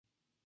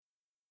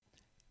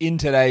In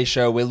today's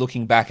show, we're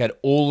looking back at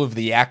all of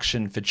the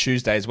action for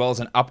Tuesday, as well as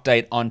an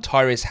update on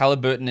Tyrese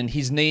Haliburton and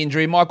his knee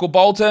injury. Michael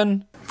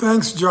Bolton.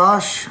 Thanks,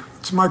 Josh.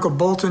 It's Michael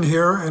Bolton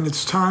here, and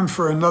it's time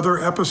for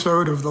another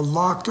episode of the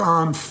Locked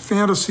On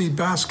Fantasy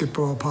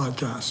Basketball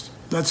Podcast.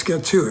 Let's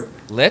get to it.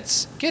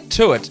 Let's get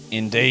to it,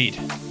 indeed.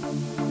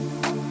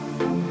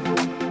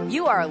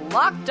 You are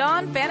Locked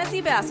On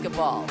Fantasy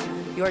Basketball,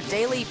 your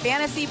daily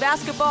fantasy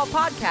basketball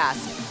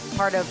podcast,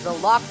 part of the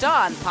Locked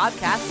On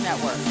Podcast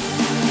Network.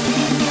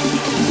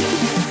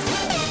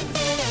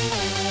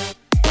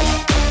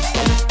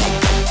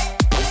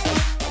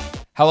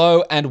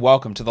 Hello and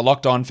welcome to the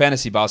Locked On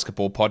Fantasy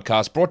Basketball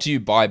Podcast, brought to you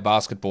by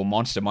Basketball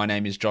Monster. My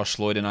name is Josh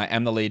Lloyd and I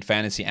am the lead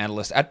fantasy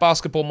analyst at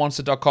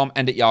basketballmonster.com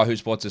and at Yahoo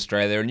Sports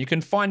Australia. And you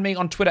can find me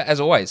on Twitter as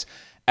always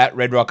at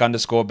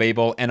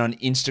redrock_bball and on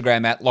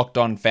Instagram at Locked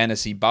On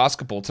Fantasy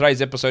Basketball.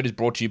 Today's episode is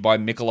brought to you by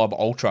Michelob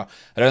Ultra.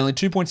 At only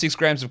 2.6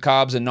 grams of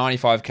carbs and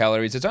 95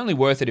 calories, it's only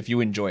worth it if you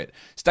enjoy it.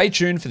 Stay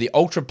tuned for the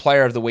Ultra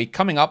Player of the Week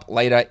coming up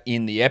later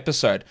in the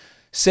episode.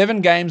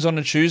 7 games on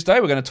a Tuesday.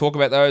 We're going to talk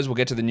about those. We'll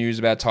get to the news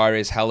about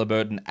Tyrese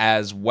Haliburton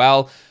as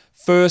well.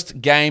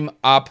 First game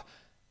up,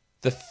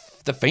 the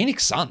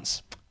Phoenix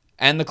Suns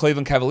and the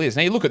Cleveland Cavaliers.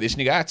 Now you look at this and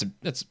you go,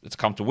 it's a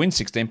comfortable win,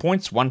 16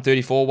 points,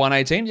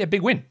 134-118. Yeah,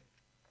 big win.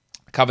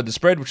 Covered the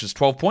spread, which was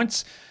 12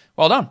 points.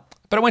 Well done.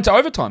 But it went to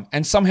overtime,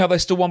 and somehow they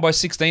still won by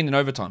 16 in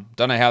overtime.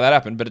 Don't know how that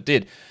happened, but it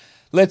did.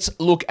 Let's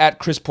look at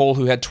Chris Paul,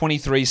 who had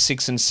 23,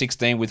 6, and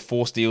 16 with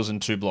 4 steals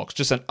and 2 blocks.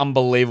 Just an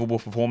unbelievable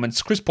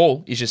performance. Chris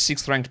Paul is your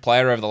 6th ranked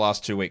player over the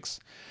last 2 weeks.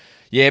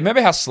 Yeah,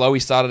 remember how slow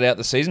he started out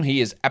the season? He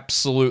is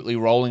absolutely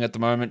rolling at the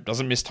moment.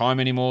 Doesn't miss time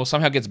anymore.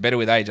 Somehow gets better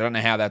with age. I don't know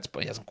how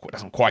he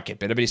doesn't quite get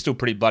better, but he's still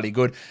pretty bloody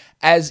good.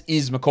 As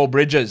is Mikal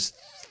Bridges.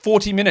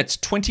 40 minutes,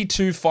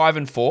 22, 5,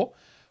 and 4.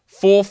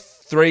 4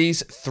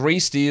 threes, 3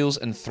 steals,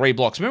 and 3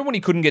 blocks. Remember when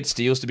he couldn't get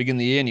steals to begin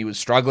the year and he was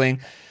struggling?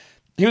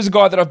 He was a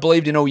guy that I've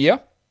believed in all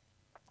year.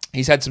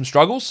 He's had some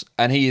struggles,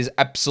 and he is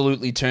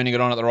absolutely turning it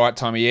on at the right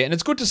time of year. And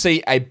it's good to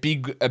see a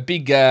big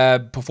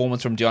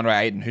performance from DeAndre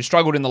Ayton, who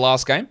struggled in the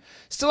last game.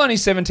 Still only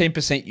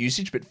 17%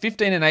 usage, but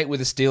 15 and 8 with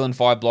a steal and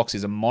 5 blocks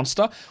is a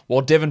monster,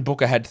 while Devin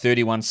Booker had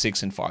 31,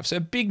 6, and 5. So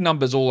big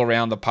numbers all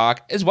around the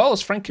park, as well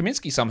as Frank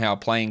Kaminsky somehow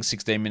playing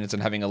 16 minutes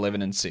and having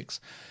 11 and 6.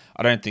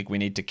 I don't think we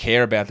need to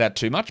care about that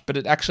too much, but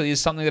it actually is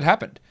something that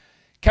happened.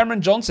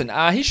 Cameron Johnson,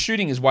 his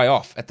shooting is way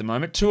off at the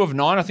moment. 2 of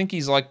 9, I think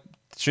he's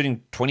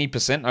shooting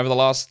 20% over the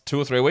last 2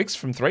 or 3 weeks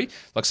from 3,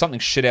 something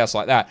shithouse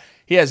like that.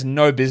 He has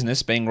no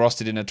business being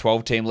rostered in a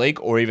 12-team league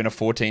or even a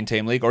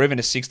 14-team league or even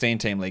a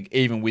 16-team league,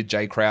 even with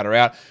Jay Crowder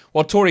out.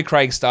 While Torrey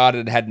Craig started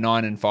and had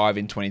 9 and 5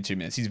 in 22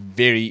 minutes. He's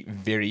very,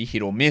 very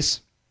hit or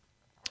miss.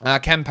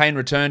 Cam Payne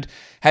returned,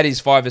 had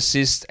his 5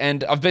 assists,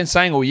 and I've been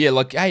saying all year,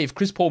 hey, if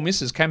Chris Paul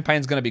misses, Cam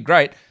Payne's going to be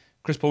great.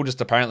 Chris Paul just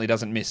apparently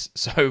doesn't miss.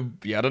 So,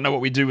 yeah, I don't know what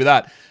we do with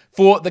that.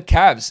 For the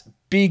Cavs,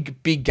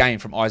 big game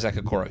from Isaac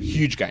Okoro.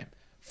 Huge game.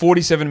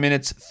 47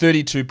 minutes,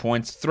 32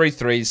 points, 3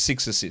 threes,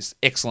 6 assists.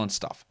 Excellent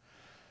stuff.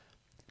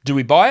 Do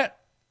we buy it?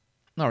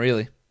 Not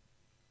really.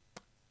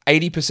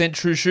 80%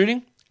 true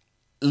shooting?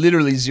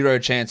 Literally 0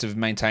 chance of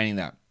maintaining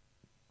that.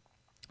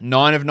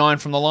 9 of 9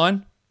 from the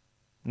line?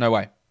 No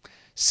way.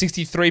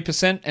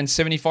 63% and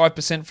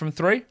 75% from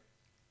 3?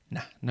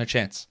 Nah, no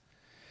chance.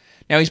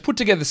 Now, he's put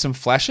together some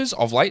flashes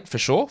of late, for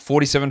sure.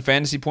 47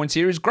 fantasy points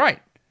here is great.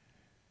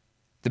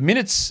 The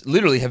minutes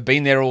literally have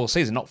been there all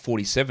season. Not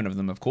 47 of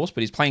them, of course,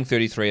 but he's playing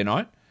 33 a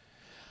night.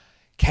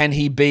 Can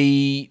he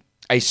be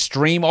a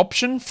stream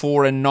option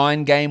for a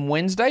 9-game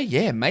Wednesday?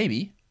 Yeah,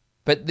 maybe.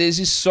 But there's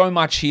just so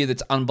much here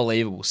that's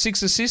unbelievable.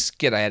 6 assists?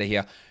 Get out of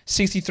here.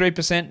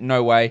 63%?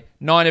 No way.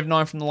 9 of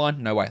 9 from the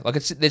line? No way.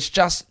 It's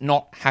just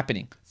not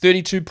happening.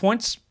 32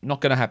 points?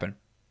 Not going to happen.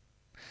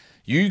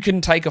 You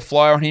can take a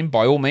flyer on him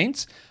by all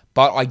means,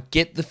 but I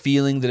get the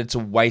feeling that it's a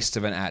waste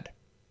of an ad.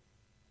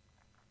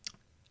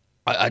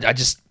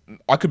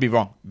 I could be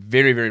wrong.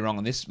 Very, very wrong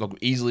on this.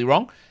 Easily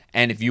wrong.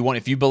 And if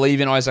you believe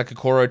in Isaac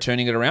Okoro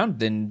turning it around,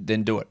 then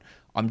do it.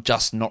 I'm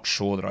just not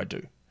sure that I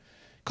do.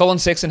 Colin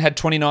Sexton had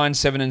 29,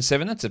 7, and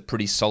 7. That's a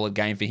pretty solid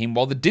game for him.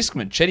 While the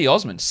Discman, Chetty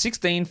Osman,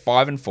 16,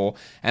 5, and 4.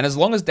 And as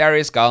long as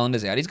Darius Garland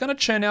is out, he's going to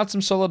churn out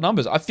some solid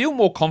numbers. I feel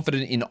more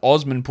confident in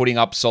Osman putting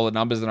up solid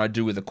numbers than I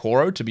do with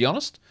Okoro, to be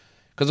honest.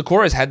 Because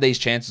Okoro's had these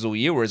chances all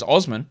year, whereas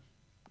Osman,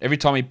 every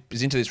time he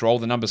is into this role,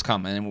 the numbers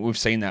come. And we've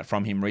seen that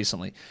from him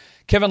recently.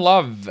 Kevin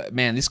Love,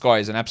 man, this guy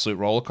is an absolute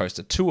roller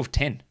coaster. 2 of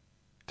 10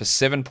 for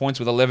 7 points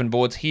with 11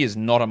 boards. He is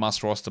not a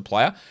must-roster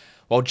player.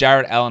 While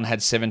Jarrett Allen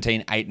had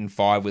 17, 8, and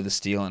 5 with a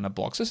steal and a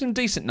block. So some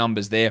decent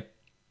numbers there.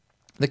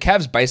 The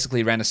Cavs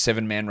basically ran a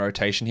 7-man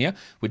rotation here,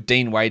 with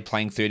Dean Wade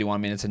playing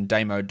 31 minutes and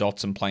Damo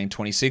Dotson playing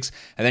 26.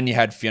 And then you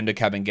had Fionda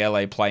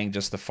Kabengele playing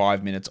just the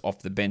 5 minutes off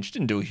the bench.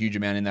 Didn't do a huge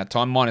amount in that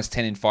time, minus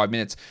 10 in 5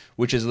 minutes,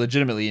 which is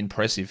legitimately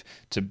impressive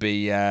to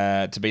be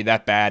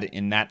that bad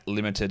in that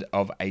limited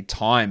of a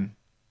time.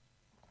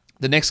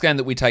 The next game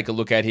that we take a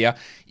look at here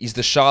is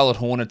the Charlotte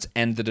Hornets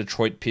and the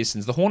Detroit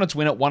Pistons. The Hornets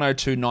win at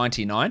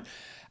 102-99.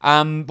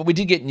 But we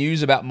did get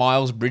news about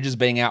Miles Bridges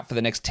being out for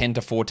the next 10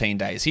 to 14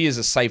 days. He is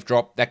a safe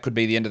drop. That could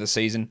be the end of the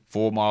season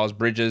for Miles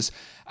Bridges.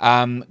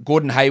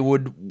 Gordon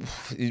Hayward,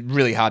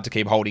 really hard to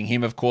keep holding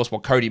him, of course, while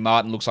Cody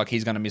Martin looks like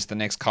he's going to miss the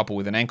next couple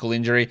with an ankle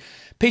injury.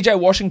 PJ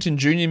Washington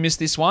Jr. missed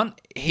this one.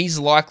 He's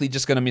likely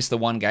just going to miss the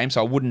one game,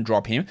 so I wouldn't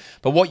drop him.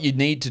 But what you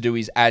need to do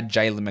is add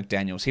Jalen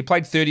McDaniels. He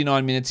played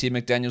 39 minutes here.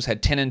 McDaniels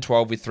had 10 and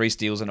 12 with 3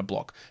 steals and a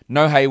block.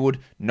 No Hayward,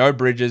 no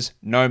Bridges,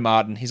 no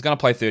Martin. He's going to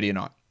play 30 a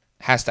night.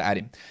 Has to add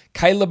him.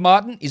 Caleb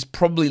Martin is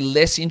probably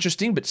less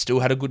interesting, but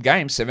still had a good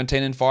game.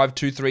 17 and 5,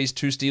 2 threes,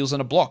 2 steals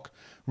and a block.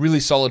 Really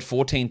solid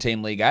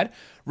 14-team league ad.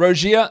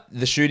 Rozier,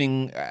 the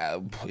shooting,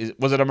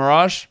 was it a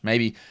mirage?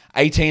 Maybe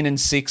 18 and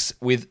 6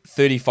 with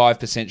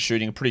 35%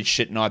 shooting. A pretty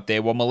shit night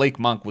there. While Malik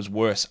Monk was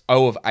worse,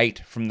 0 of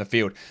 8 from the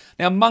field.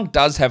 Now, Monk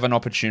does have an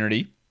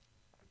opportunity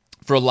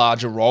for a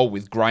larger role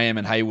with Graham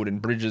and Hayward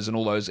and Bridges and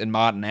all those, and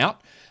Martin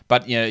out.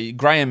 But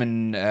Graham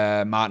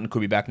and Martin could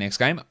be back next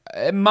game.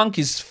 Monk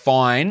is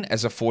fine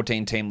as a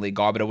 14-team league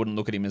guy, but I wouldn't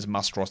look at him as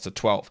must-roster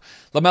 12.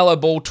 LaMelo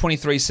Ball,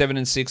 23, 7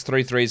 and 6,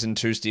 3 threes and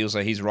 2 steals,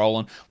 so he's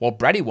rolling. While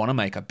Brady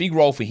Wanamaker, big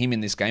role for him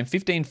in this game,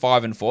 15,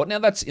 5 and 4. Now,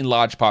 that's in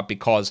large part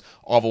because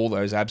of all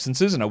those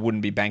absences, and I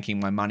wouldn't be banking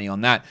my money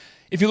on that.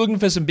 If you're looking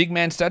for some big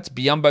man stats,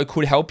 Biyombo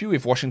could help you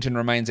if Washington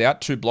remains out.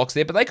 2 blocks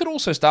there, but they could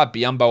also start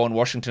Biyombo on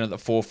Washington at the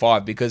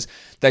 4-5 because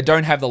they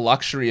don't have the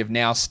luxury of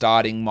now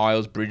starting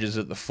Miles Bridges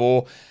at the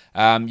 4.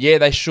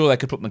 They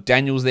could put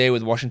McDaniels there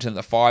with Washington at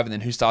the 5, and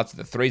then who starts at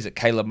the 3? Is it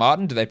Caleb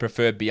Martin? Do they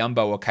prefer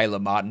Biyombo or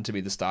Caleb Martin to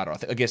be the starter?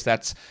 I guess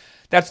that's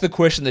the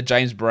question that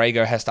James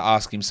Borrego has to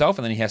ask himself,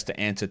 and then he has to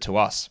answer to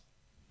us.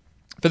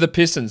 For the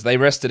Pistons, they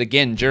rested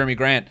again. Jeremy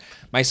Grant,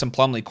 Mason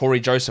Plumlee, Corey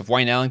Joseph,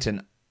 Wayne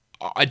Ellington.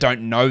 I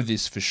don't know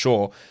this for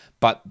sure,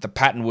 but the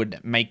pattern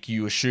would make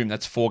you assume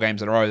that's 4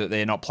 games in a row that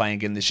they're not playing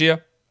again this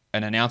year.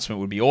 An announcement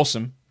would be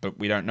awesome, but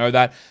we don't know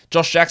that.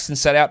 Josh Jackson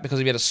sat out because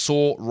he had a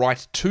sore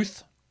right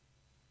tooth.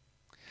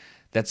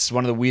 That's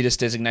one of the weirdest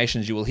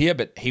designations you will hear,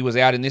 but he was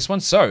out in this one.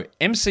 So,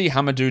 MC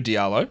Hamidou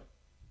Diallo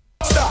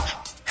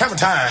Hammer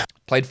time.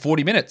 Played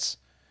 40 minutes.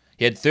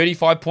 He had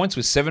 35 points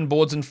with 7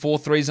 boards and 4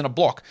 threes and a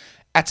block.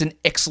 That's an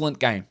excellent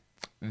game.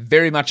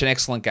 Very much an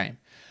excellent game.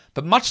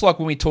 But much like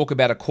when we talk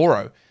about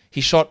Okoro, he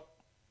shot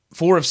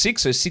 4 of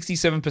 6, so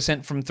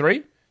 67% from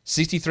 3,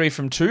 63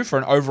 from 2 for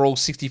an overall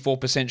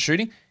 64%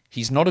 shooting.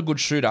 He's not a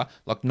good shooter,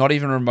 like not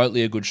even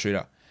remotely a good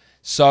shooter.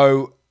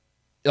 So,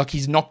 like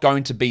he's not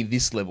going to be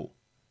this level.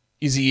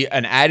 Is he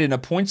an ad in a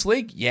points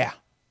league? Yeah.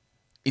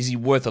 Is he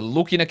worth a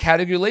look in a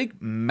category league?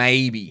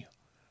 Maybe.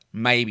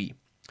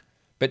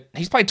 But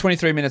he's played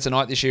 23 minutes a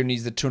night this year and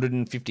he's the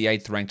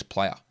 258th ranked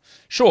player.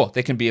 Sure,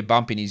 there can be a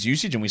bump in his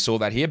usage, and we saw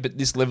that here, but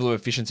this level of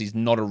efficiency is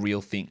not a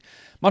real thing.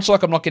 Much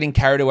like I'm not getting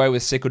carried away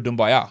with Sekou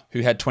Doumbouya,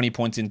 who had 20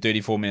 points in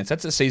 34 minutes.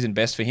 That's a season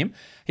best for him.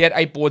 He had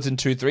 8 boards and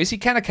 2 threes. He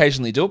can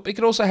occasionally do it, but he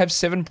could also have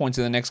 7 points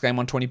in the next game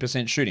on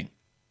 20% shooting.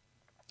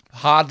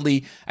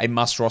 Hardly a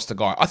must-roster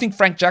guy. I think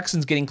Frank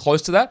Jackson's getting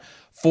close to that.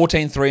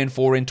 14, 3 and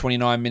 4 in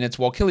 29 minutes,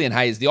 while Killian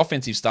Hayes, the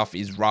offensive stuff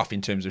is rough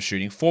in terms of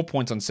shooting. 4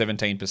 points on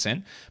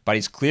 17%, but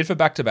he's cleared for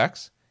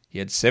back-to-backs. He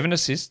had 7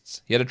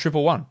 assists. He had a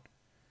 1-1.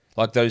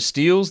 Like those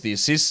steals, the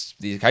assists,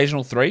 the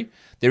occasional 3,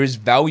 there is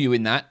value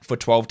in that for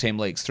 12-team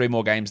leagues. 3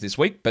 more games this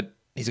week, but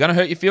he's going to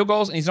hurt your field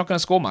goals and he's not going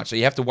to score much, so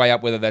you have to weigh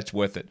up whether that's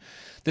worth it.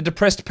 The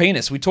depressed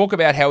penis, we talk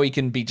about how he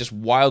can be just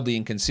wildly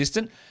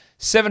inconsistent.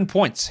 7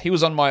 points. He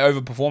was on my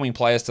overperforming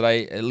players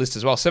today list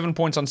as well. 7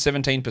 points on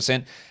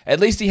 17%. At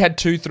least he had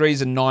 2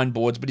 threes and 9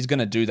 boards, but he's going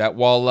to do that,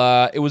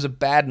 while it was a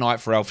bad night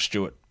for Alf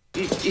Stewart.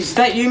 Is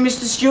that you,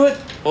 Mr. Stewart?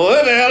 Well,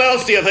 who the hell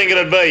else do you think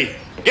it'd be?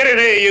 Get in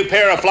here, you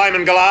pair of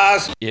flaming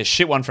galahs. Yeah,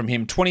 shit one from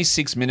him.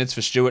 26 minutes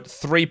for Stewart,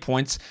 3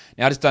 points.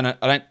 Now, I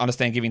don't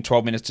understand giving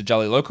 12 minutes to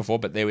Jali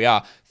Okafor, but there we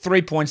are.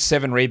 3 points,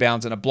 7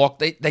 rebounds, and a block.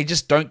 They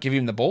just don't give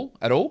him the ball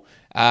at all.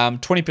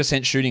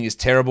 20% shooting is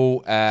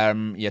terrible.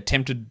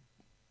 Attempted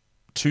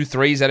 2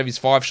 threes out of his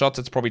 5 shots.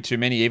 That's probably too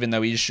many, even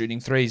though he is shooting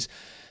threes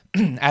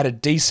at a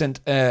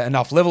decent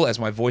enough level, as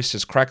my voice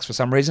just cracks for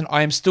some reason.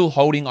 I am still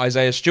holding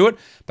Isaiah Stewart,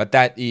 but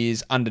that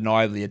is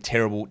undeniably a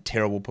terrible,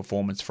 terrible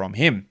performance from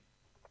him.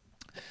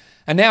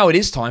 And now it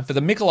is time for the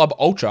Michelob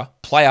Ultra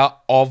Player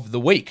of the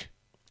Week.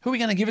 Who are we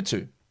going to give it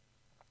to?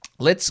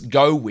 Let's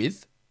go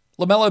with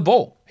LaMelo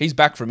Ball. He's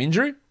back from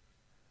injury,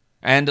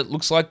 and it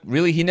looks like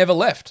really he never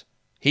left.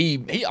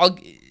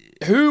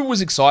 Who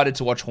was excited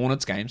to watch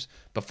Hornets games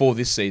before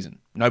this season?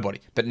 Nobody.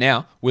 But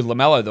now, with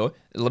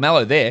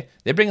LaMelo there,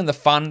 they're bringing the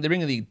fun, they're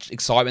bringing the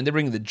excitement, they're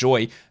bringing the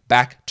joy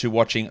back to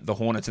watching the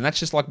Hornets. And that's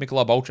just like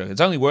Michelob Ultra.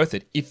 It's only worth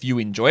it if you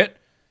enjoy it.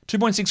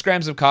 2.6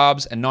 grams of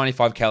carbs and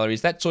 95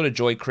 calories. That sort of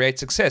joy creates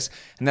success.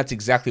 And that's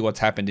exactly what's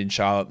happened in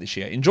Charlotte this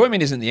year.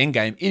 Enjoyment isn't the end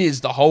game. It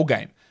is the whole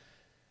game.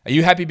 Are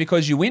you happy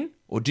because you win?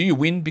 Or do you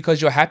win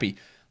because you're happy?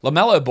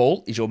 LaMelo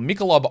Ball is your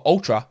Michelob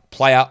Ultra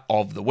Player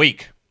of the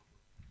Week.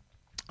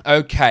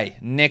 Okay,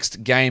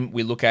 next game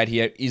we look at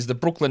here is the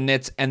Brooklyn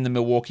Nets and the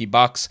Milwaukee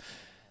Bucks.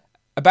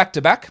 A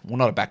back-to-back, well,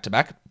 not a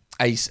back-to-back,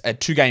 a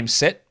 2-game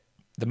set.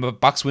 The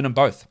Bucks win them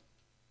both.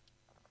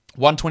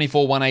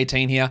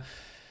 124-118 here.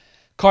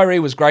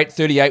 Kyrie was great,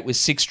 38 with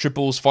 6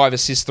 triples, 5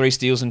 assists, 3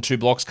 steals and 2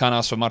 blocks. Can't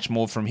ask for much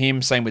more from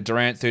him. Same with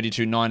Durant,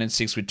 32, 9 and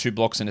 6 with 2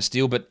 blocks and a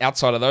steal. But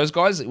outside of those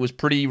guys, it was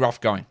pretty rough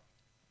going.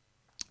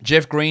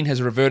 Jeff Green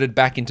has reverted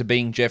back into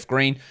being Jeff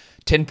Green.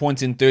 10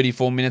 points in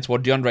 34 minutes while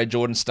DeAndre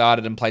Jordan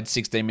started and played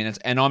 16 minutes.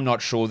 And I'm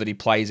not sure that he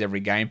plays every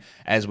game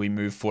as we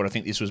move forward. I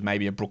think this was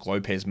maybe a Brook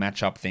Lopez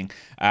matchup thing.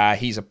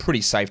 He's a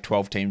pretty safe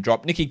 12-team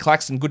drop. Nicky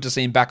Claxton, good to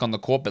see him back on the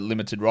court, but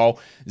limited role.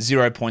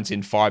 0 points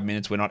in 5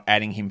 minutes. We're not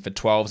adding him for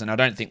 12s. And I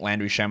don't think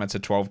Landry Shamet's a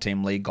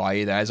 12-team league guy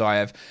either, as I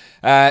have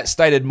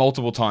stated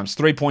multiple times.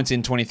 3 points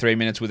in 23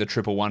 minutes with a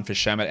 1-1 for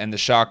Shamet. And the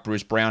Shark,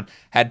 Bruce Brown,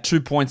 had 2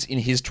 points in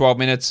his 12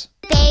 minutes.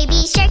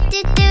 Baby Shark,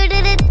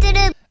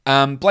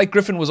 Blake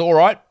Griffin was all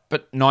right,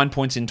 but 9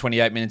 points in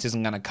 28 minutes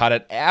isn't going to cut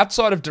it.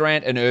 Outside of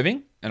Durant and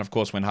Irving, and of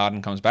course when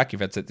Harden comes back,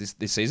 if that's it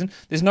this season,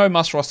 there's no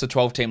must-roster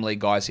 12-team league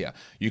guys here.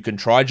 You can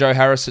try Joe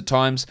Harris at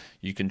times.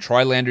 You can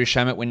try Landry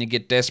Shamet when you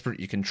get desperate.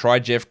 You can try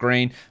Jeff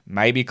Green.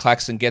 Maybe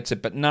Claxton gets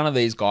it, but none of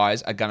these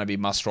guys are going to be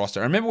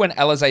must-roster. Remember when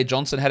Alize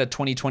Johnson had a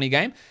 2020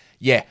 game?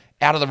 Yeah,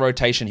 out of the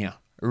rotation here.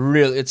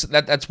 Really,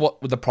 that's what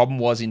the problem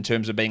was in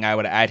terms of being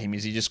able to add him,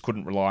 is he just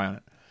couldn't rely on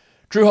it.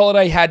 Drew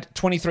Holiday had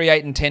 23,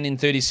 8 and 10 in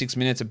 36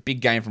 minutes, a big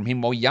game from him,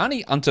 while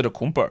Giannis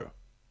Antetokounmpo,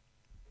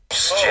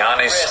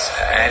 Giannis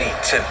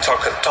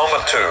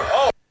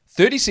Antetokounmpo,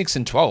 36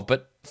 and 12,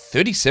 but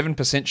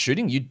 37%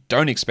 shooting. You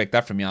don't expect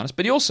that from Giannis,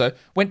 but he also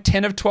went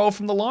 10 of 12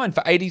 from the line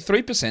for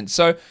 83%.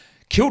 So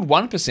killed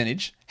one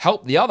percentage,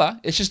 helped the other.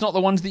 It's just not the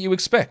ones that you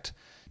expect.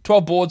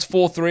 12 boards,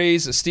 4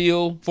 threes, a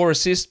steal, 4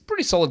 assists.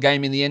 Pretty solid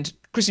game in the end.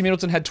 Chrissy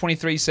Middleton had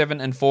 23, 7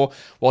 and 4,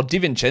 while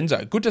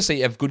DiVincenzo, good to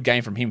see a good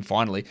game from him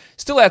finally,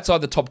 still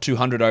outside the top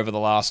 200 over the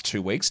last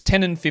 2 weeks,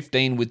 10 and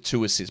 15 with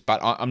 2 assists, but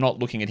I'm not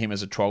looking at him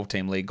as a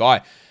 12-team league guy.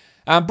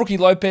 Brookie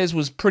Lopez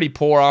was pretty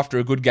poor after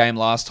a good game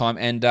last time,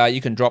 and you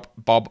can drop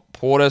Bob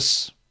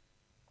Portis.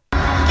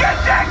 Get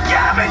that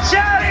garbage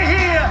out of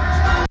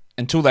here!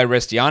 Until they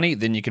rest Gianni,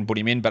 then you can put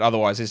him in, but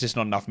otherwise there's just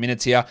not enough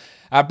minutes here.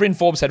 Bryn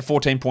Forbes had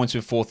 14 points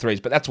with 4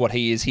 threes, but that's what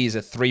he is. He is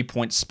a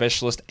 3-point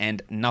specialist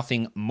and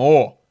nothing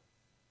more.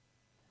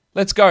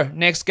 Let's go.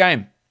 Next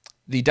game.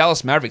 The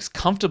Dallas Mavericks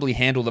comfortably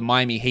handle the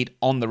Miami Heat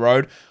on the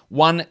road.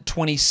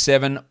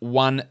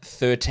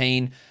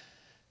 127-113.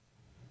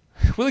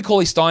 Willie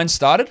Cauley-Stein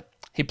started.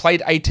 He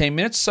played 18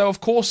 minutes, so of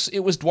course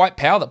it was Dwight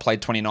Powell that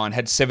played 29,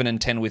 had 7 and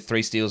 10 with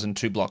 3 steals and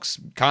 2 blocks.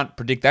 Can't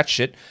predict that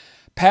shit.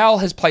 Powell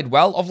has played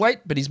well of late,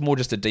 but he's more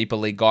just a deeper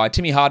league guy.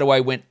 Timmy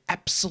Hardaway went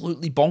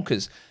absolutely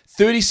bonkers.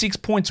 36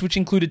 points, which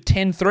included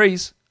 10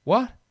 threes.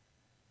 What?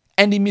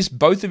 And he missed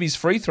both of his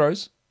free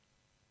throws.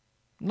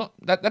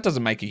 That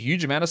doesn't make a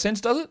huge amount of sense,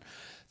 does it?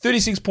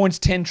 36 points,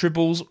 10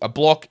 triples, a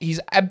block. He's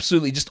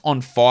absolutely just on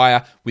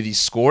fire with his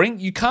scoring.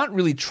 You can't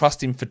really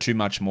trust him for too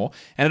much more.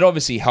 And it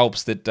obviously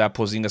helps that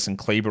Porzingis and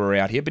Kleber are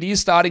out here. But he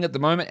is starting at the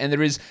moment, and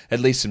there is at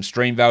least some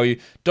stream value.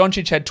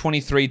 Doncic had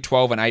 23,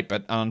 12, and 8,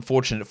 but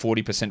unfortunate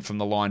 40% from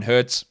the line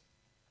hurts.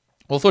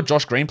 Well, I thought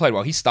Josh Green played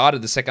well. He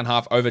started the second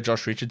half over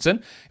Josh Richardson.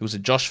 It was a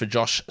Josh for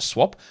Josh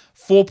swap.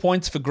 4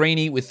 points for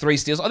Greeny with 3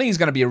 steals. I think he's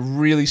going to be a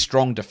really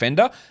strong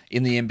defender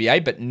in the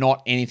NBA, but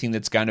not anything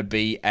that's going to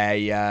be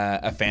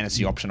a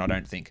fantasy option, I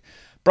don't think.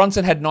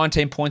 Brunson had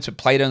 19 points, but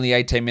played only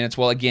 18 minutes.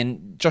 Well,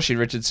 again, Joshy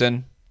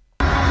Richardson.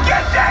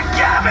 Get that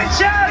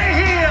garbage out of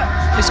here!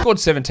 He scored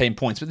 17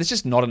 points, but there's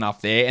just not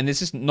enough there, and there's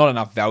just not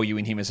enough value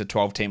in him as a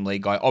 12-team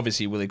league guy.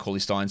 Obviously, Willie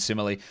Cauley-Stein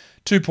similarly.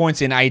 2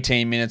 points in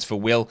 18 minutes for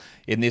Will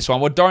in this one.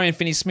 Well, Dorian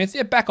Finney-Smith,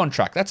 back on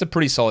track. That's a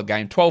pretty solid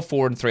game. 12,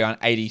 4, and 3 on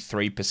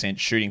 83%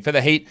 shooting. For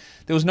the Heat,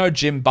 there was no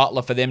Jim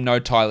Butler for them, no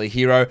Tyler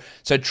Hero.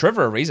 So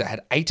Trevor Ariza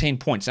had 18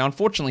 points. Now,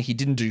 unfortunately, he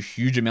didn't do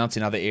huge amounts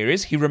in other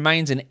areas. He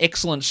remains an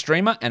excellent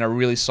streamer and a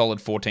really solid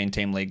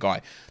 14-team league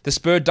guy. The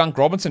Spur Dunk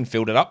Robinson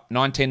filled it up.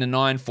 19 and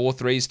 9, 4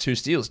 threes, 2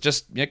 steals.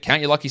 Just count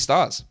your lucky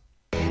stars.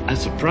 A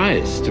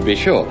surprise, to be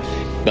sure,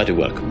 but a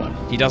welcome one.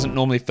 He doesn't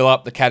normally fill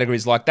up the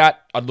categories like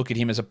that. I'd look at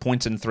him as a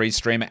points and 3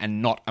 streamer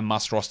and not a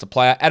must-roster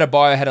player.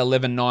 Adebayo had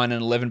 11, 9,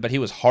 and 11, but he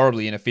was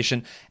horribly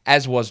inefficient,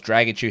 as was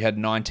Dragic, who had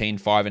 19,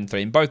 5, and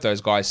 3. And both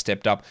those guys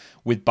stepped up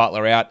with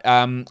Butler out.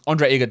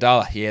 Andre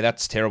Iguodala,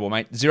 that's terrible,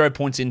 mate. 0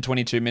 points in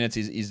 22 minutes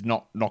is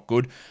not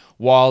good.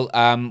 While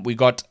we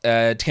got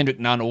Kendrick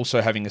Nunn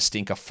also having a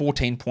stinker.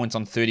 14 points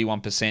on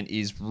 31%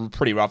 is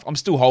pretty rough. I'm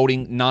still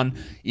holding Nunn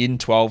in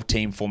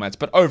 12-team formats,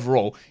 but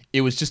overall,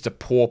 it was just a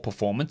poor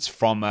performance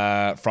from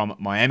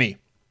Miami.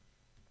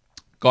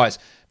 Guys,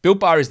 Built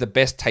Bar is the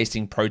best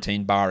tasting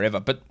protein bar ever,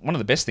 but one of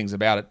the best things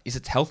about it is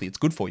it's healthy. It's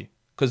good for you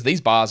because these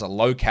bars are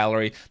low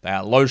calorie, they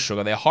are low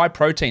sugar, they're high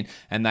protein,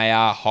 and they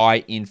are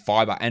high in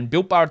fiber. And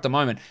Built Bar at the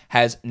moment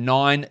has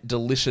 9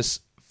 delicious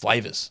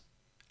flavors.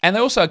 And they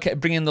also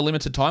bring in the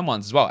limited time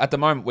ones as well. At the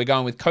moment, we're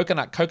going with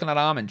coconut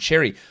almond,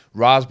 cherry,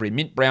 raspberry,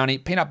 mint brownie,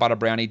 peanut butter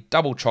brownie,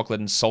 double chocolate,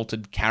 and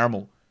salted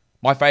caramel.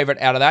 My favorite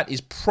out of that is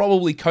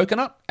probably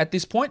coconut at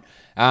this point,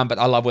 but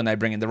I love when they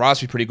bring in the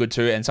raspberry, pretty good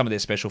too, and some of their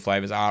special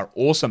flavors are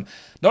awesome.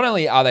 Not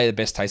only are they the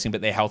best tasting, but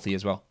they're healthy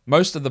as well.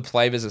 Most of the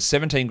flavors are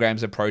 17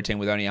 grams of protein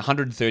with only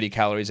 130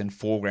 calories and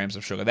 4 grams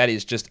of sugar. That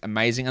is just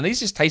amazing, and these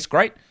just taste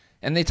great.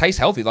 And they taste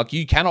healthy. Like,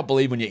 you cannot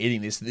believe when you're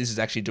eating this is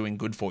actually doing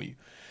good for you.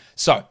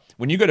 So,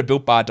 when you go to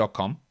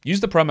BuiltBar.com, use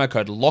the promo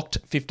code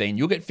LOCKED15.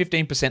 You'll get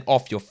 15%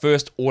 off your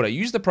first order.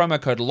 Use the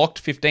promo code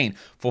LOCKED15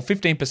 for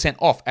 15%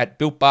 off at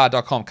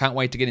BuiltBar.com. Can't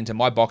wait to get into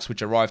my box,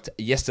 which arrived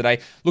yesterday.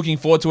 Looking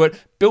forward to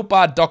it.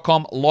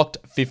 BuiltBar.com,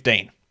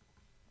 LOCKED15.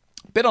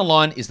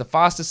 BetOnline is the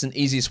fastest and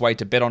easiest way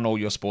to bet on all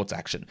your sports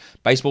action.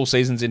 Baseball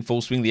season's in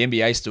full swing, the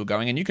NBA is still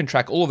going, and you can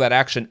track all of that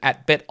action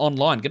at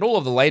BetOnline. Get all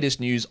of the latest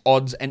news,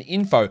 odds, and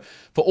info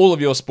for all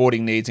of your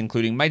sporting needs,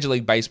 including Major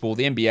League Baseball,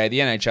 the NBA, the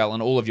NHL,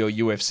 and all of your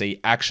UFC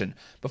action.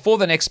 Before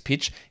the next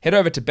pitch, head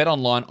over to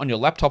BetOnline on your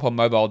laptop or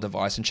mobile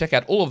device and check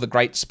out all of the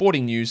great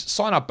sporting news,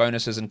 sign-up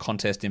bonuses, and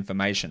contest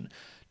information.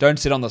 Don't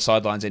sit on the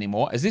sidelines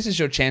anymore, as this is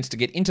your chance to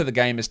get into the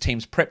game as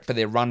teams prep for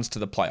their runs to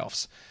the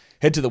playoffs.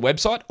 Head to the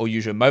website or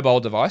use your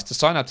mobile device to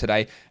sign up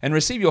today and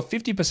receive your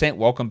 50%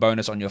 welcome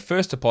bonus on your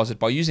first deposit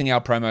by using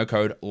our promo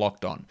code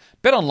LOCKEDON.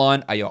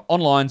 BetOnline are your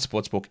online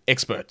sportsbook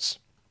experts.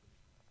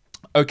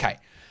 Okay,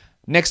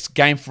 next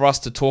game for us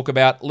to talk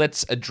about.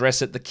 Let's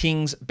address it. The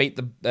Kings beat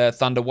the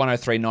Thunder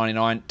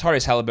 103-99.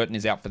 Tyrese Halliburton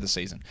is out for the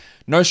season.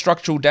 No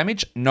structural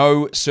damage,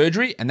 no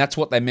surgery, and that's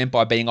what they meant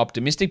by being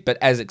optimistic, but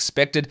as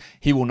expected,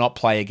 he will not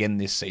play again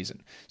this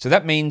season. So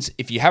that means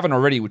if you haven't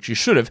already, which you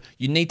should have,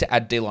 you need to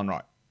add Delon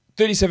Wright.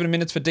 37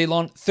 minutes for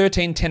Delon,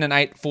 13, 10, and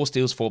 8, 4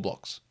 steals, 4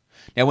 blocks.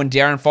 Now, when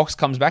De'Aaron Fox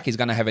comes back, he's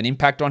going to have an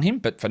impact on him,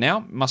 but for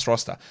now, must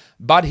roster.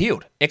 Bud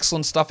Hield,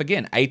 excellent stuff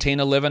again, 18,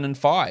 11, and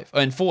 4,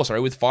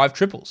 with 5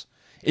 triples.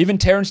 Even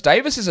Terrence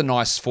Davis is a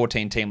nice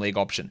 14-team league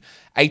option,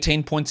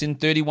 18 points in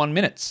 31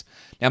 minutes.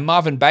 Now,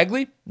 Marvin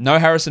Bagley, no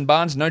Harrison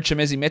Barnes, no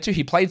Chimezie Metu.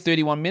 He played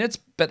 31 minutes,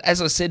 but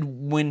as I said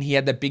when he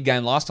had that big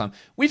game last time,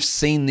 we've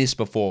seen this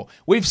before.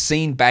 We've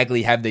seen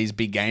Bagley have these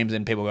big games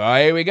and people go, oh,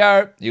 here we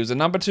go. He was a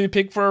number 2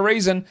 pick for a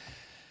reason.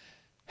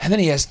 And then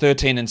he has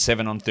 13 and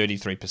 7 on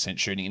 33%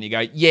 shooting. And you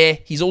go, yeah,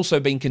 he's also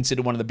been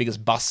considered one of the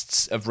biggest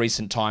busts of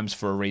recent times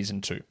for a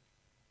reason too.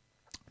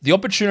 The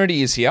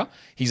opportunity is here.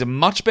 He's a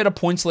much better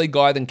points league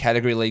guy than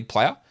category league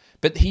player,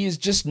 but he is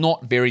just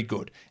not very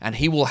good. And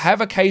he will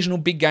have occasional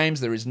big games.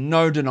 There is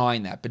no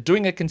denying that. But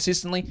doing it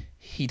consistently,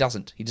 he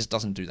doesn't. He just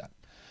doesn't do that.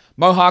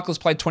 Mo Harkless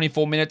played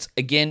 24 minutes.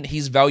 Again,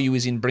 his value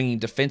is in bringing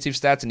defensive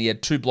stats, and he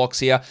had 2 blocks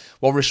here,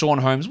 while Rashawn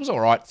Holmes was all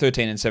right,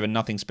 13 and 7,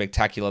 nothing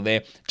spectacular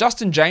there.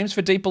 Justin James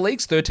for deeper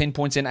leagues, 13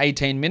 points in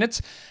 18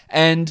 minutes.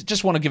 And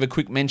just want to give a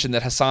quick mention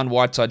that Hassan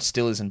Whiteside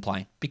still isn't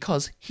playing,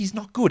 because he's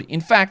not good.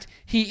 In fact,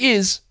 he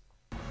is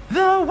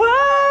The worst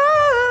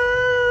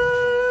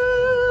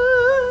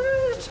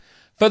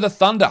for the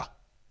Thunder.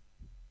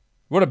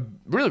 What a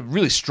really,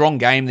 really strong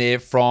game there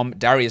from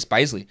Darius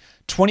Bazley.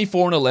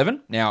 24 and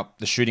 11. Now,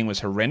 the shooting was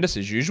horrendous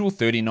as usual,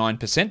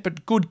 39%,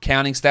 but good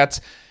counting stats.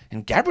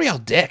 And Gabriel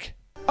Deck.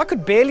 I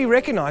could barely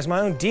recognise my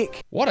own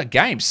dick. What a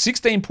game.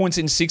 16 points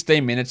in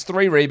 16 minutes,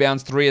 3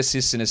 rebounds, 3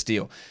 assists and a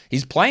steal.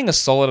 He's playing a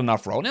solid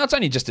enough role. Now, it's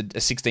only just a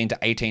 16 to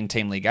 18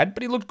 team league ad,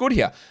 but he looked good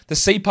here. The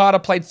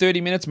C-Parter played 30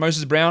 minutes.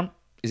 Moses Brown,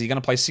 is he going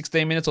to play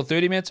 16 minutes or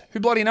 30 minutes? Who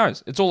bloody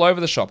knows? It's all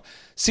over the shop.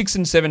 6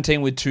 and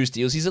 17 with 2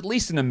 steals. He's at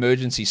least an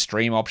emergency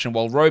stream option,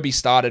 while Roby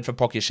started for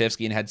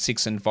Pokusevski and had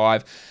 6 and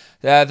 5.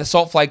 The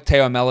Salt Flake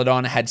Teo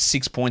Maledon had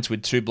 6 points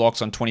with 2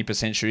 blocks on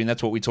 20% shooting.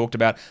 That's what we talked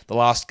about the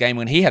last game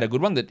when he had a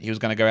good one, that he was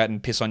going to go out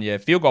and piss on your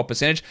field goal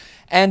percentage.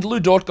 And Lou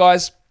Dort,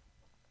 guys,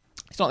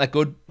 he's not that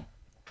good.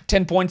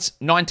 10 points,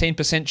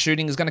 19%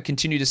 shooting, is going to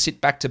continue to sit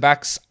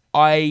back-to-backs.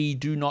 I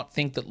do not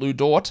think that Lou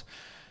Dort,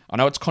 I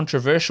know it's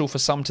controversial for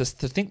some to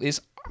think this,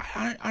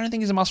 I don't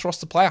think he's a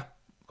must-roster player,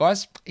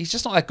 guys. He's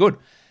just not that good.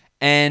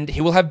 And he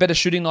will have better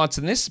shooting nights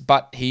than this,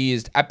 but he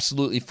is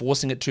absolutely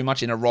forcing it too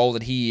much in a role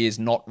that he is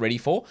not ready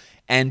for,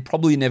 and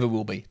probably never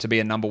will be, to be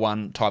a number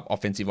 1 type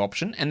offensive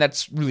option, and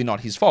that's really not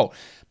his fault.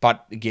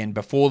 But again,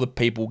 before the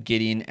people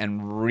get in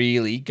and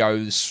really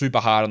go super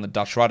hard on the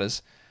Dutch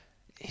Rudders,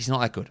 he's not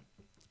that good.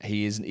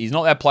 He's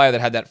not that player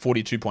that had that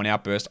 42-point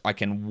outburst. I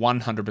can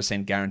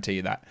 100% guarantee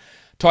you that.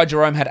 Ty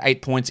Jerome had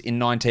 8 points in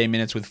 19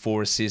 minutes with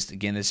 4 assists.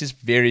 Again, it's just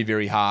very,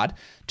 very hard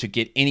to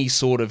get any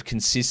sort of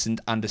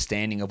consistent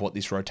understanding of what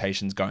this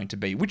rotation is going to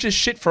be, which is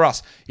shit for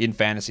us in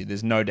fantasy.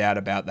 There's no doubt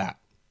about that.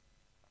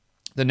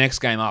 The next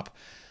game up,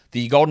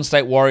 the Golden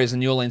State Warriors and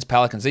New Orleans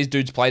Pelicans. These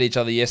dudes played each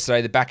other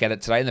yesterday. They're back at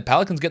it today, and the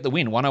Pelicans get the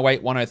win,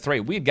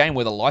 108-103. Weird game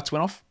where the lights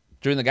went off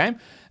during the game.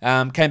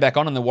 Came back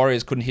on, and the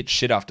Warriors couldn't hit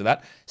shit after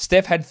that.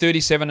 Steph had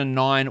 37 and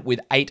 9 with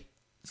 8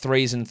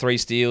 threes and 3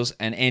 steals,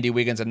 and Andy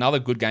Wiggins, another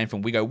good game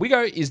from Wiggo.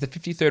 Wiggo is the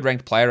 53rd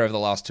ranked player over the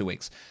last 2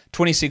 weeks.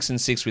 26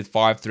 and 6 with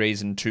 5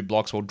 threes and 2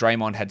 blocks, while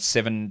Draymond had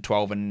 7,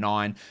 12, and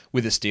 9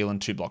 with a steal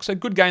and 2 blocks. So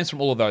good games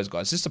from all of those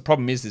guys. Just the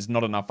problem is there's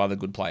not enough other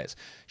good players.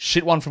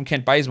 Shit one from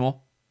Kent Bazemore.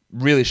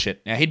 Really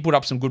shit. Now, he'd put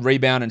up some good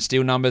rebound and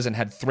steal numbers and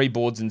had 3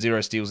 boards and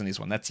 0 steals in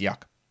this one. That's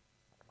yuck.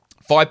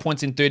 5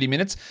 points in 30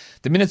 minutes.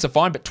 The minutes are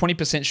fine, but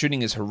 20%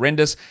 shooting is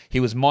horrendous. He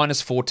was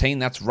minus 14.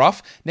 That's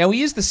rough. Now,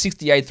 he is the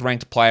 68th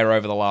ranked player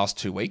over the last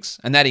 2 weeks,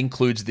 and that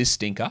includes this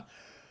stinker.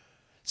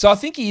 So I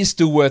think he is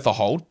still worth a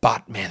hold,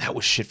 but man, that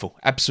was shitful.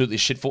 Absolutely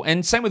shitful.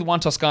 And same with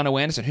Juan Toscano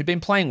Anderson, who'd been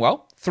playing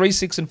well. 3,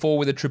 6, and 4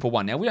 with a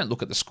 1-1. Now, we don't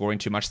look at the scoring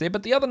too much there,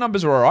 but the other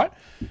numbers are all right.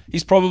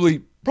 He's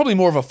probably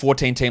more of a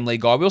 14-team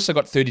league guy. We also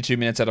got 32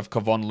 minutes out of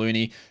Kevon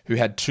Looney, who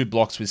had 2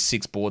 blocks with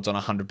 6 boards on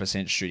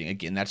 100% shooting.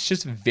 Again, that's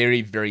just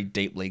very, very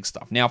deep league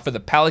stuff. Now, for the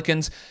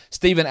Pelicans,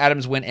 Steven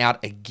Adams went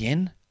out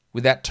again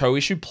with that toe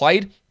issue,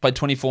 played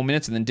 24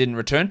 minutes and then didn't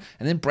return.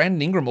 And then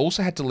Brandon Ingram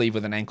also had to leave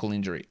with an ankle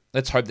injury.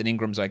 Let's hope that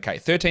Ingram's okay.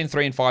 13,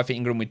 3, and 5 for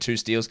Ingram with 2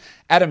 steals.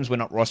 Adams we're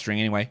not rostering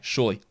anyway,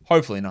 surely.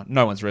 Hopefully not.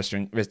 No one's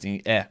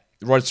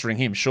rostering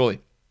him,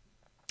 surely.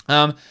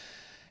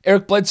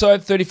 Eric Bledsoe,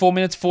 34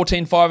 minutes,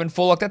 14, 5, and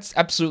 4. Like, that's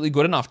absolutely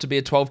good enough to be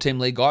a 12-team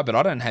league guy, but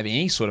I don't have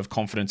any sort of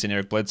confidence in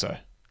Eric Bledsoe.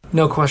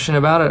 No question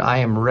about it. I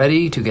am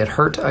ready to get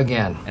hurt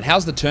again. And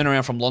how's the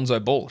turnaround from Lonzo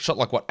Ball? Shot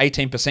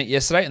 18%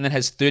 yesterday and then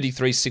has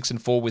 33, 6,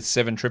 and 4 with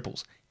 7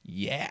 triples.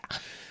 Yeah.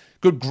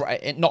 I was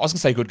going to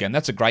say good game.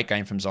 That's a great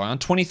game from Zion.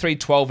 23,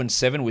 12, and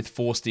 7 with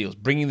 4 steals.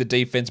 Bringing the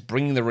defense,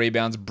 bringing the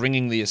rebounds,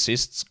 bringing the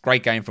assists.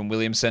 Great game from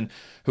Williamson,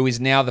 who is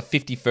now the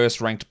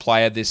 51st ranked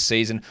player this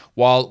season.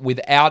 While with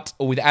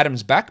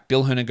Adams back,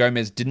 Bill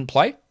Hernangomez didn't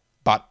play.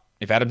 But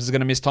if Adams is going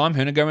to miss time,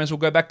 Hernangomez will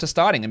go back to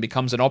starting and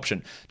becomes an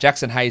option.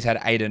 Jackson Hayes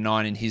had 8 and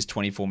 9 in his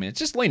 24 minutes.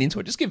 Just lean into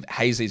it. Just give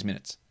Hayes these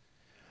minutes.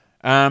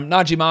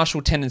 Najee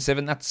Marshall, 10 and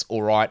 7. That's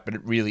all right, but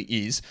it really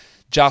is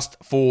just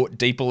for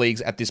deeper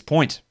leagues at this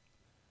point.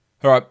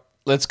 All right,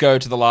 let's go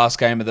to the last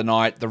game of the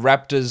night. The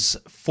Raptors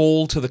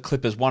fall to the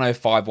Clippers,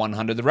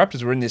 105-100. The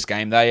Raptors were in this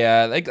game.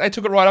 They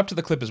took it right up to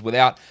the Clippers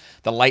without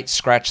the late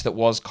scratch that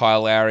was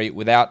Kyle Lowry,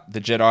 without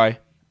the Jedi,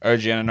 OG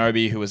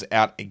Anunoby, who was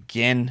out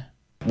again.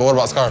 But what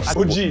about scarves?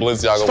 OG.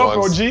 Stop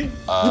OG. You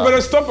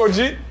better stop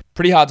OG.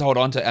 Pretty hard to hold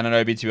on to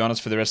Anunoby, to be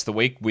honest, for the rest of the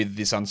week with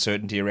this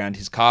uncertainty around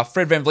his calf.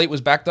 Fred VanVleet was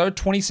back, though.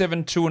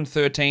 27, 2, and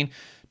 13.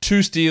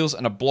 2 steals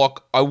and a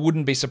block. I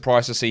wouldn't be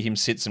surprised to see him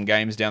sit some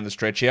games down the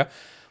stretch here.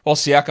 While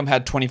Siakam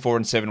had 24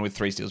 and 7 with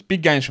 3 steals.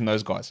 Big games from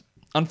those guys.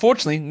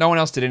 Unfortunately, no one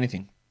else did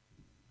anything.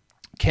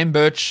 Ken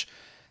Birch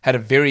had a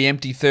very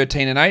empty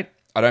 13 and 8.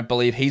 I don't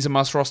believe he's a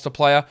must-roster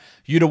player.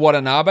 Yuta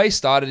Watanabe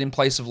started in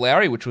place of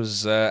Lowry, which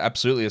was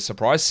absolutely a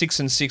surprise.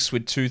 6 and 6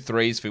 with 2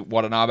 threes for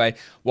Watanabe.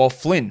 While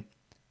Flynn,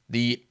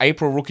 the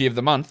April Rookie of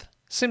the Month,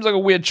 seems like a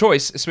weird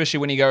choice, especially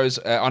when he goes,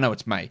 I know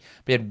it's May,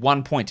 but he had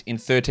 1 point in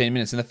 13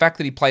 minutes. And the fact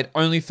that he played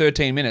only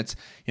 13 minutes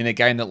in a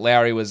game that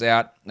Lowry was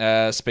out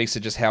speaks to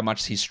just how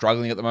much he's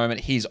struggling at the moment.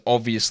 He's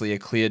obviously a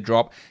clear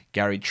drop.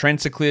 Gary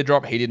Trent's a clear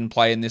drop. He didn't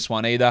play in this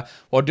one either.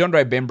 While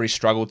DeAndre Bembry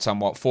struggled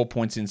somewhat, 4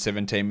 points in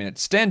 17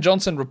 minutes. Stan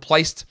Johnson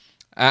replaced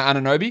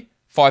Anunoby,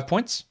 5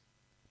 points.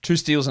 2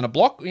 steals and a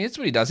block. That's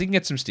what he does. He can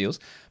get some steals,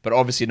 but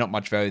obviously not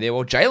much value there.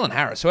 Well, Jalen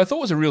Harris, who I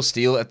thought was a real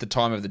steal at the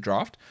time of the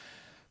draft,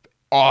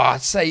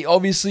 I'd say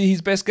obviously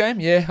his best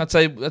game. Yeah, I'd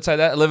say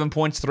that. 11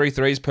 points, 3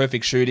 threes,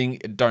 perfect shooting.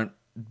 Don't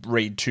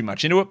read too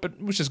much into it, but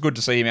it was just good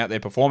to see him out there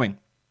performing.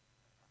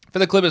 For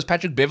the Clippers,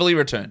 Patrick Beverley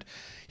returned.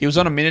 He was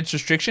on a minutes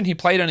restriction. He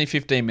played only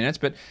 15 minutes,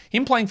 but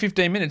him playing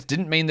 15 minutes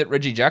didn't mean that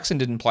Reggie Jackson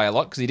didn't play a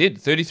lot, because he did.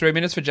 33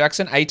 minutes for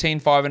Jackson, 18,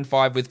 5, and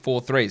 5 with 4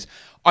 threes.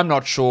 I'm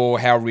not sure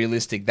how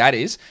realistic that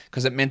is,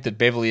 because it meant that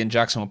Beverley and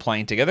Jackson were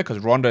playing together, because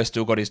Rondo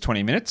still got his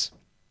 20 minutes.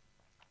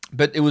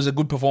 But it was a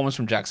good performance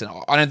from Jackson.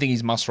 I don't think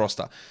he's must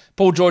roster.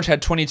 Paul George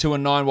had 22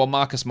 and 9, while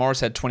Marcus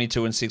Morris had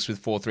 22 and 6 with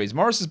 4 threes.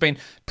 Morris has been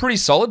pretty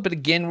solid, but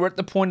again, we're at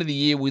the point of the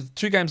year with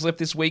 2 games left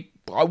this week.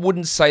 I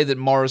wouldn't say that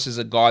Morris is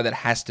a guy that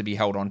has to be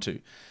held on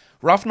to.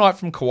 Rough night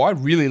from Kawhi,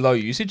 really low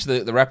usage.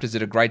 The Raptors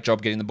did a great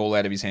job getting the ball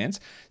out of his hands.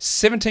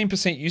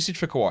 17% usage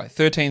for Kawhi,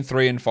 13,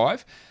 3, and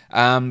 5.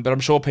 But I'm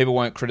sure people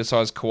won't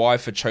criticize Kawhi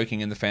for choking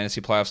in the fantasy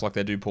playoffs like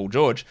they do Paul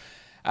George.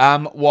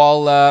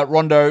 While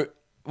Rondo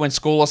went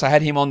scoreless, I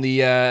had him on the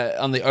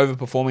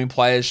overperforming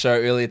players show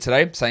earlier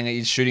today, saying that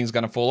his shooting is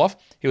going to fall off.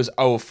 He was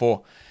 0 of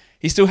 4.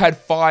 He still had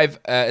 5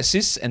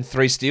 assists and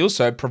 3 steals,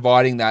 so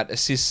providing that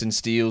assists and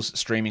steals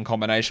streaming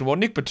combination. While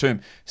Nick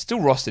Batum still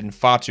rostered in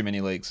far too many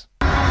leagues.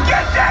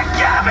 Get that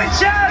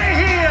garbage out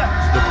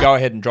of here! Look, go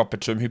ahead and drop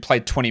Batum, who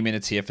played 20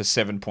 minutes here for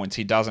 7 points.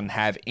 He doesn't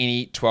have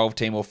any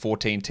 12-team or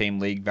 14-team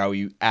league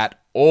value at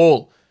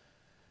all.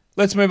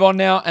 Let's move on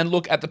now and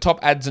look at the top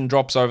adds and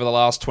drops over the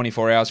last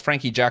 24 hours.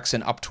 Frankie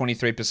Jackson up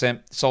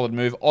 23%, solid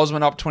move.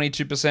 Osman up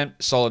 22%,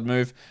 solid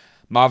move.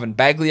 Marvin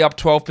Bagley up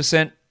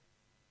 12%.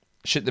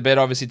 Shit the bed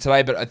obviously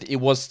today, but it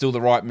was still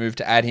the right move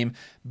to add him.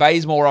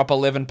 Bazemore up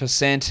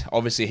 11%.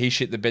 Obviously he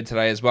shit the bed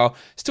today as well.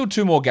 Still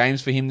 2 more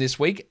games for him this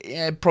week.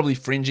 Yeah, probably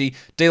fringy.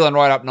 Delon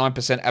Wright up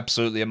 9%.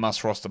 Absolutely a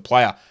must roster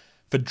player.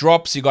 For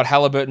drops, you got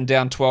Halliburton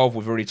down 12.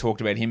 We've already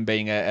talked about him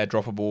being a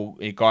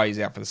droppable guy. He's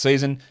out for the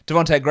season.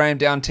 Devontae Graham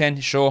down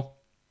 10, sure.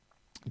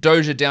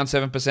 Dozier down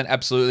 7%,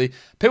 absolutely.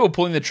 People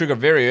pulling the trigger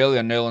very early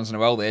on Nerlens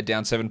Noel there,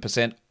 down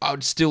 7%. I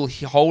would still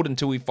hold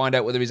until we find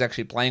out whether he's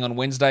actually playing on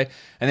Wednesday.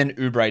 And then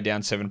Oubre down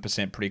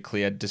 7%, pretty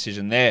clear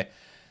decision there.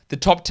 The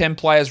top 10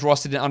 players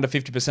rostered in under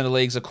 50% of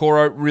leagues.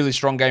 Okoro, really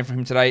strong game from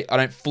him today. I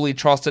don't fully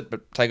trust it,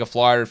 but take a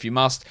flyer if you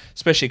must,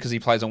 especially because he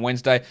plays on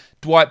Wednesday.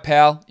 Dwight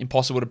Powell,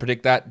 impossible to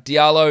predict that.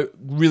 Diallo,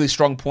 really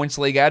strong points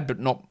league ad, but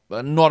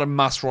not a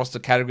must roster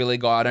category league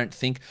guy, I don't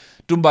think.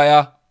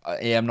 Doumbia,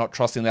 I'm not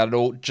trusting that at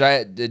all.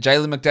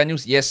 Jalen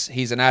McDaniels, yes,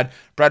 he's an ad.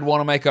 Brad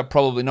Wanamaker,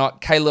 probably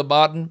not. Caleb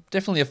Barton,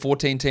 definitely a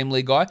 14-team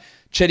league guy.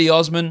 Chetty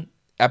Osman,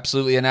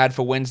 absolutely an ad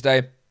for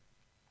Wednesday.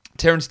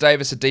 Terrence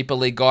Davis, a deeper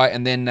league guy.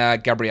 And then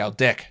Gabriel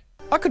Deck.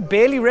 I could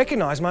barely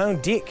recognise my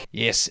own dick.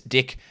 Yes,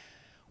 Dick.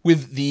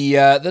 With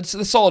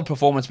the solid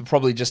performance, but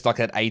probably just like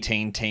an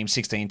 18-team,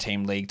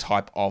 16-team league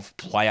type of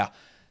player.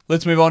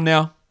 Let's move on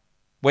now.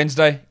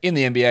 Wednesday in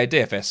the NBA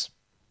DFS.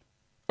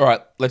 All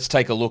right, let's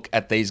take a look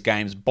at these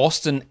games.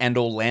 Boston and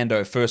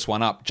Orlando, first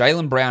one up.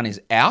 Jaylen Brown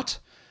is out,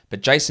 but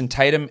Jason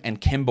Tatum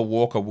and Kemba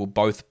Walker will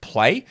both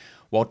play,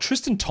 while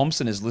Tristan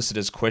Thompson is listed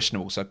as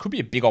questionable. So it could be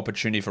a big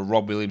opportunity for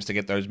Rob Williams to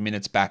get those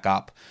minutes back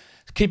up.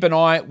 Keep an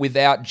eye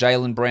without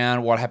Jaylen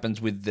Brown, what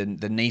happens with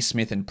the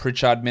Nesmith and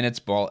Pritchard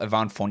minutes, while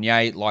Evan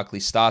Fournier likely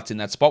starts in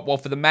that spot. Well,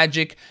 for the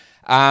Magic,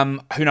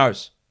 who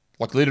knows?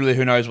 Like, literally,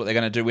 who knows what they're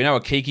going to do? We know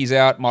Akiki's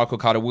out, Michael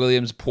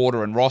Carter-Williams,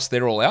 Porter, and Ross,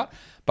 they're all out.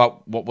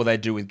 But what will they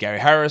do with Gary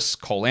Harris,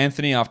 Cole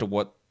Anthony, after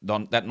what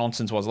that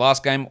nonsense was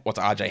last game? What's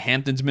RJ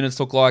Hampton's minutes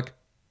look like?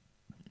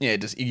 Yeah,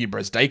 does Iggy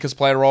Brezdeikis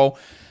play a role?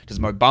 Does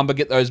Mo Bamba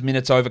get those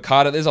minutes over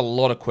Carter? There's a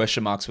lot of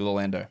question marks with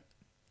Orlando.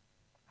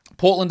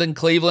 Portland and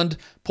Cleveland.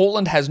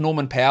 Portland has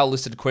Norman Powell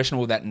listed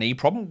questionable with that knee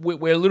problem.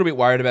 We're a little bit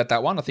worried about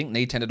that one. I think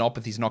knee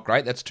tendinopathy is not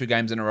great. That's 2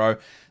 games in a row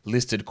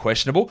listed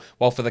questionable.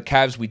 While for the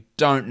Cavs, we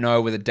don't know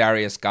whether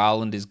Darius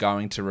Garland is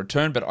going to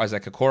return, but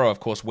Isaac Okoro,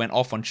 of course, went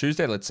off on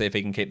Tuesday. Let's see if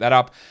he can keep that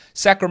up.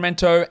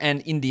 Sacramento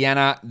and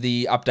Indiana,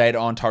 the update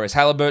on Tyrese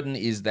Halliburton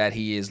is that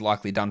he is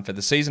likely done for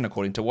the season,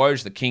 according to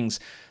Woj. The Kings,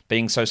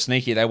 being so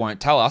sneaky, they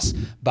won't tell us,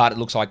 but it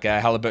looks like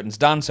Halliburton's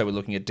done, so we're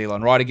looking at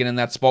Delon Wright again in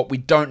that spot. We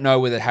don't know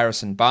whether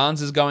Harrison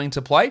Barnes is going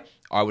to play.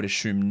 I would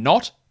assume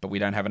not, but we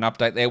don't have an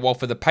update there. While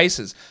for the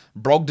Pacers,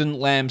 Brogdon,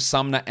 Lamb,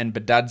 Sumner, and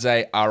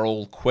Badadze are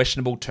all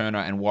questionable. Turner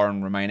and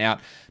Warren remain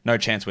out. No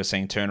chance we're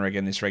seeing Turner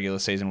again this regular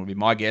season would be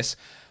my guess.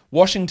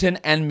 Washington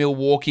and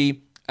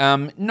Milwaukee,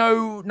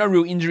 no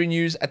real injury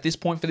news at this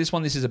point for this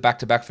one. This is a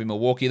back-to-back for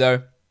Milwaukee,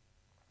 though.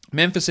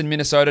 Memphis and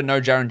Minnesota,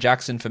 no Jaren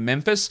Jackson for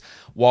Memphis,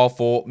 while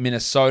for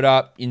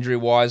Minnesota,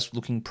 injury-wise,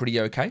 looking pretty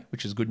okay,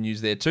 which is good news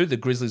there too. The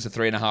Grizzlies are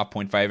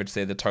 3.5-point favorites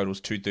there. The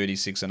total's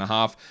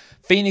 236.5.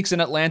 Phoenix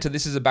and Atlanta,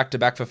 this is a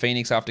back-to-back for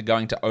Phoenix after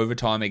going to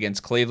overtime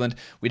against Cleveland.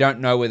 We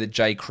don't know whether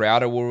Jay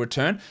Crowder will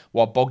return,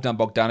 while Bogdan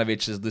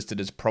Bogdanovic is listed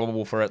as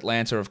probable for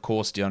Atlanta. Of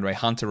course, DeAndre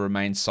Hunter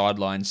remains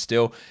sidelined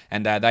still,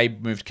 and they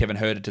moved Kevin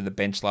Huerter to the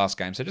bench last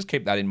game, so just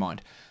keep that in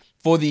mind.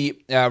 For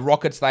the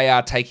Rockets, they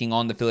are taking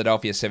on the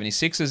Philadelphia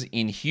 76ers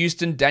in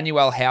Houston.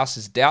 Danuel House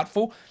is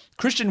doubtful.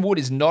 Christian Wood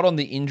is not on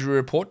the injury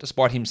report,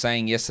 despite him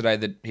saying yesterday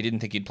that he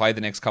didn't think he'd play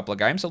the next couple of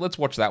games. So let's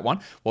watch that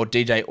one. While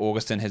DJ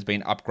Augustin has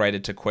been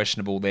upgraded to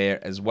questionable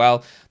there as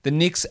well. The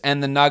Knicks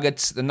and the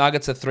Nuggets are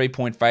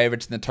 3-point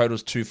favorites, and the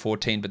total's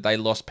 214, but they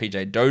lost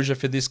PJ Dozier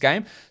for this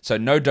game. So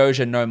no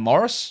Dozier, no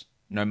Morris,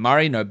 no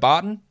Murray, no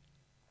Barton.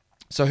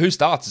 So who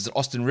starts? Is it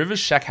Austin Rivers,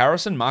 Shaq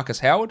Harrison,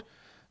 Marcus Howard,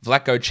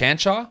 Vlatko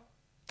Cancar?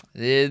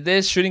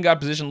 Their shooting guard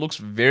position looks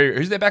very...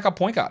 Who's their backup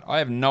point guard? I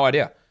have no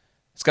idea.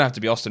 It's going to have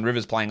to be Austin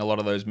Rivers playing a lot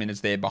of those minutes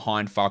there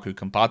behind Facu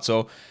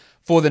Campazzo.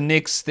 For the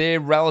Knicks,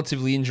 they're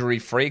relatively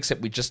injury-free,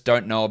 except we just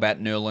don't know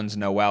about Nerlens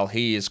Noel.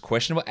 He is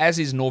questionable, as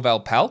is Norval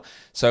Pal,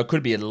 so it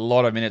could be a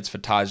lot of minutes for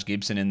Taj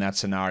Gibson in that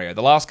scenario.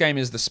 The last game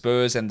is the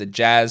Spurs and the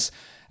Jazz.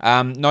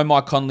 No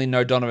Mike Conley,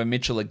 no Donovan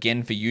Mitchell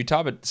again for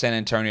Utah, but San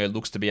Antonio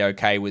looks to be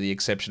okay with the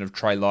exception of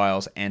Trey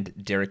Lyles and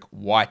Derek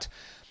White.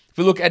 If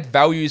we look at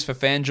values for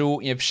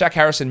FanDuel, you have Shaq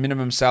Harrison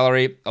minimum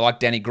salary. I like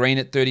Danny Green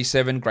at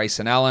 37,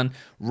 Grayson Allen,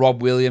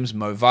 Rob Williams,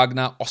 Mo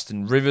Wagner,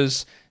 Austin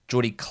Rivers,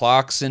 Jordy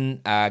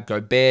Clarkson,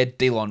 Gobert,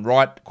 Delon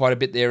Wright, quite a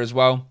bit there as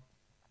well.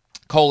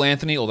 Cole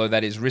Anthony, although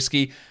that is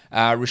risky.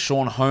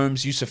 Rashawn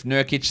Holmes, Yusuf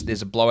Nurkic,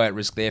 there's a blowout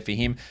risk there for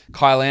him.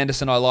 Kyle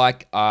Anderson I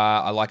like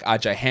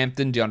RJ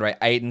Hampton, DeAndre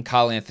Ayton,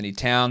 Karl Anthony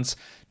Towns.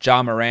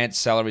 Ja Morant's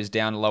salary is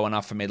down low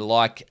enough for me to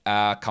like.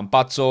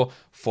 Campazzo,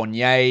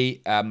 Fournier,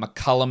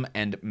 McCollum,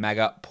 and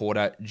Maga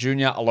Porter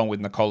Jr., along with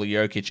Nikola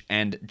Jokic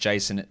and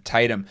Jason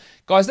Tatum.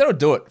 Guys, that'll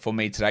do it for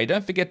me today.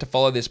 Don't forget to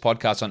follow this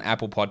podcast on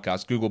Apple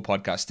Podcasts, Google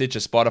Podcasts, Stitcher,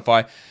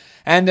 Spotify,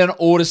 and on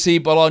Odyssey.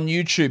 But on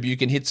YouTube, you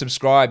can hit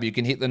subscribe, you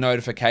can hit the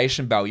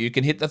notification bell, you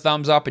can hit the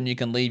thumbs up, and you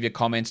can leave your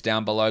comments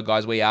down below.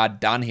 Guys, we are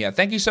done here.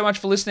 Thank you so much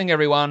for listening,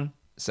 everyone.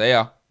 See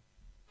ya.